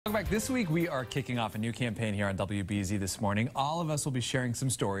Welcome back. This week we are kicking off a new campaign here on WBZ this morning. All of us will be sharing some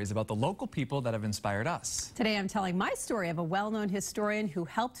stories about the local people that have inspired us. Today I'm telling my story of a well-known historian who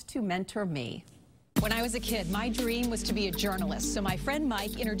helped to mentor me. When I was a kid, my dream was to be a journalist. So my friend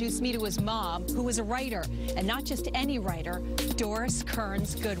Mike introduced me to his mom, who was a writer, and not just any writer, Doris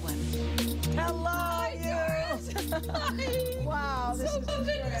Kearns Goodwin. Hello, Doris. Wow, this is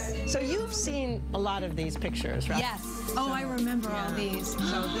great. So you've seen a lot of these pictures, right? Yes. Oh, I remember all these.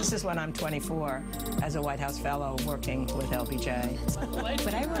 So this is when I'm 24 as a White House fellow working with LBJ.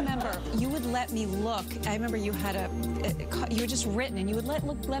 But I remember you would let me look. I remember you had you had just written, and you would let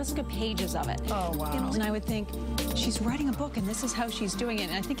us look at pages of it. Oh, wow. And I would think, she's writing a book, and this is how she's doing it.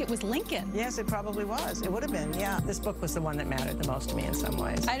 And I think it was Lincoln. Yes, it probably was. It would have been, yeah. This book was the one that mattered the most to me in some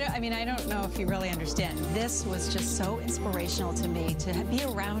ways. I don't know if you really understand. This was just so inspirational to me, to be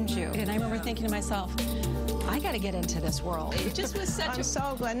around you. And I remember thinking to myself, I got to get into this world. It just was such I'm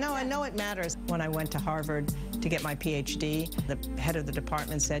so glad. No, I know it matters. When I went to Harvard to get my PhD, the head of the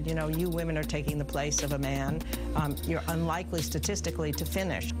department said, you know, you women are taking the place of a man. You're unlikely statistically to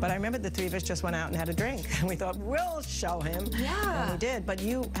finish. But I remember the three of us just went out and had a drink. And we thought, we'll show him. Yeah. And we did. But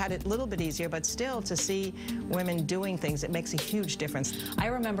you had it a little bit easier. But still, to see women doing things, it makes a huge difference. I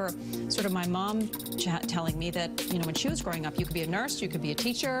remember sort of my mom telling me that, you know, when she was growing up, you could be a nurse, you could be a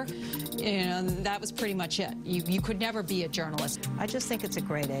teacher. You know, that was pretty much it. You could never be a journalist. I just think it's a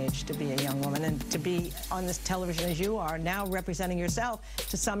great age to be a young woman and to be on this television as you are, now representing yourself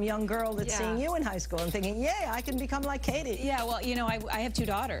to some young girl that's seeing you in high school and thinking, yeah, I can become like Katie. Yeah, well, you know, I have two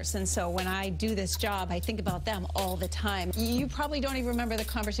daughters, and so when I do this job, I think about them all the time. You probably don't even remember the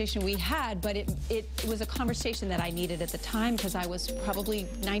conversation we had, but it was a conversation that I needed at the time because I was probably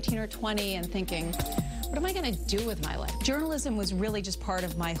 19 or 20 and thinking, what am I going to do with my life? Journalism was really just part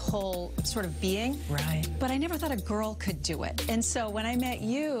of my whole sort of being. Right. But I never thought a girl could do it. And so when I met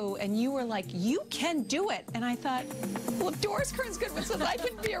you, and you were like, you can do it. And I thought, well, if Doris Kearns Goodwin says I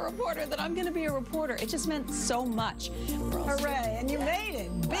can be a reporter, then I'm going to be a reporter. It just meant so much. Hooray, and you made it.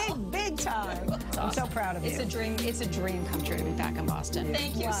 Big time. I'm so proud of you. It's a dream come true to be back in Boston.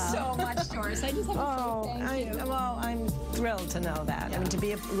 Thank you so much, Doris. I just have to say thank you. Well, I'm thrilled to know that. Yeah. I mean, to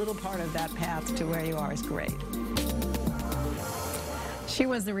be a little part of that path to where you are is great. She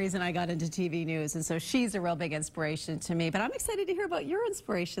was the reason I got into TV news, and so she's a real big inspiration to me. But I'm excited to hear about your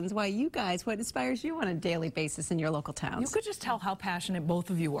inspirations, what inspires you on a daily basis in your local towns. You could just tell how passionate both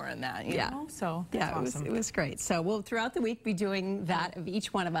of you were in that, you know? So yeah, awesome. it was great. So we'll throughout the week be doing that of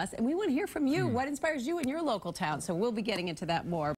each one of us, and we want to hear from you. What inspires you in your local town? So we'll be getting into that more.